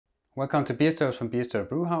Welcome to Beerstories from Beerstory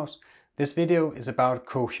Brewhouse. This video is about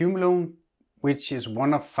Co-humulone, which is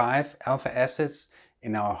one of 5 alpha acids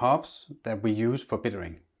in our hops that we use for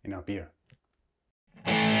bittering in our beer.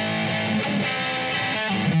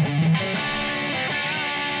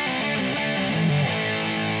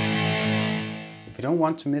 If you don't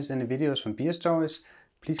want to miss any videos from Beerstories,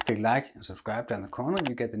 please click like and subscribe down the corner.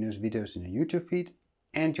 You get the newest videos in your YouTube feed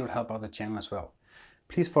and you'll help out the channel as well.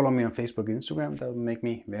 Please follow me on Facebook and Instagram. That will make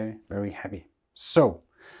me very, very happy. So,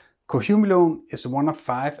 Co-humulone is one of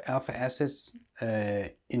 5 alpha acids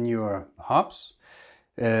in your hops.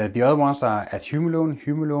 The other ones are hjemmebryg,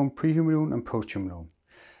 humulone, pre-humulone and post-humulone.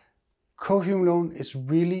 Co-humulone is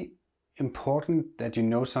really important that you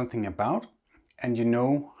know something about and you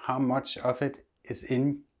know how much of it is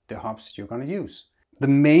in the hops you're going to use. The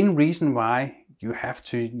main reason why you have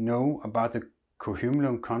to know about the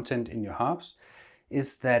co-humulone content in your hops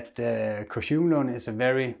is that co-humulone is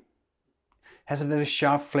has a very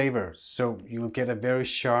sharp flavor, so you'll get a very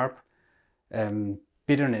sharp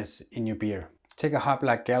bitterness in your beer. Take a hop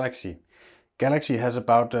like Galaxy. Galaxy has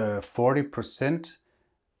about 40%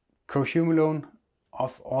 co-humulone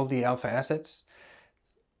of all the alpha acids,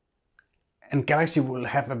 and Galaxy will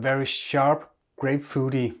have a very sharp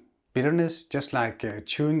grapefruity bitterness, just like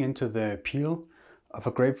chewing into the peel of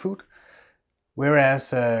a grapefruit,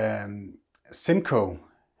 whereas Simcoe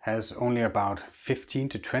has only about 15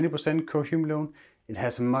 to 20% co-humulone. It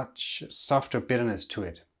has a much softer bitterness to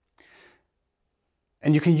it.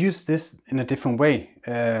 And you can use this in a different way.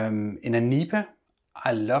 In a NEPA,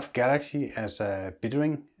 I love Galaxy as a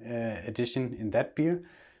bittering addition in that beer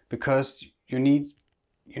because you need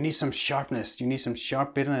some sharpness, you need some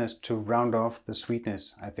sharp bitterness to round off the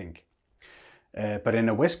sweetness, I think. But in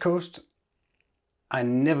a West Coast, I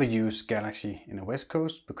never use Galaxy in a West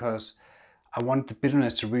Coast because I want the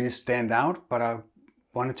bitterness to really stand out, but I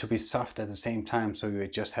want it to be soft at the same time, so you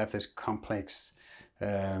just have this complex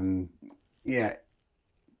ending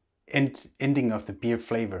of the beer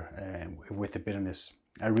flavor with the bitterness.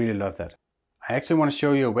 I really love that. I actually want to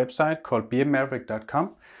show you a website called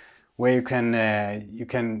hjemmebryg.com where you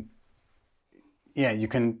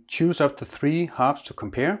can choose up to 3 hops to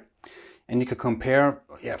compare, and you can compare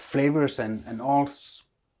flavors and all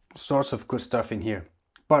sorts of good stuff in here.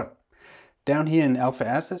 But down here in alpha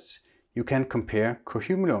acids, you can compare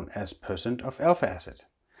co-humulone as % of alpha acid.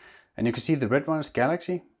 And you can see the red one is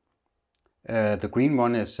Galaxy, the green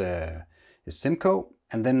one is Simcoe,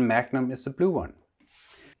 and then Magnum is the blue one.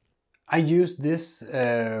 I use this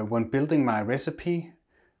when building my recipe.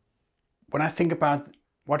 When I think about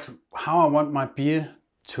how I want my beer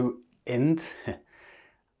to end,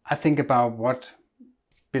 I think about what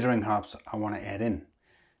bittering hops I want to add in.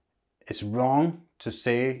 It's wrong to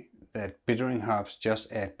say that bittering hops just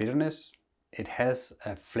add bitterness. It has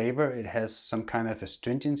a flavor, it has some kind of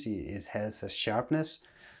astringency, it has a sharpness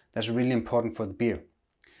that's really important for the beer.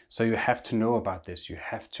 So you have to know about this. You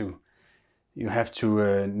have to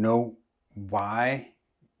know why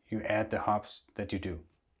you add the hops that you do.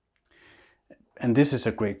 And this is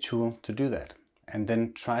a great tool to do that. And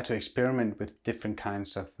then try to experiment with different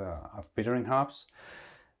kinds of bittering hops.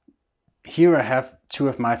 Here I have 2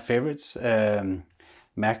 of my favorites,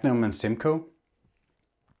 Magnum and Simcoe,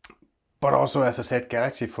 but also, as I said,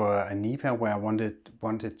 Galaxy for a NEPA where I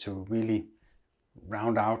wanted to really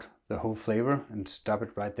round out the whole flavor and stop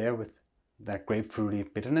it right there with that grapefruity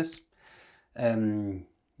bitterness.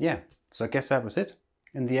 So I guess that was it.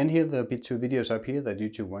 In the end here, there'll be 2 videos up here that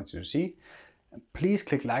YouTube wants you to see. Please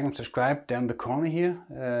click like and subscribe down the corner here.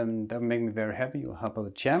 That will make me very happy. You'll help out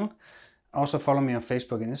the channel. Also follow me on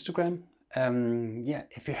Facebook and Instagram.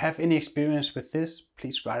 If you have any experience with this,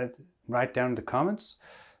 please write down in the comments,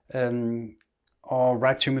 or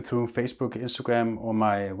write to me through Facebook, Instagram, or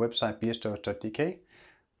my website beerstories.dk.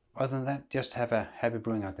 Other than that, just have a happy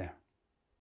brewing out there.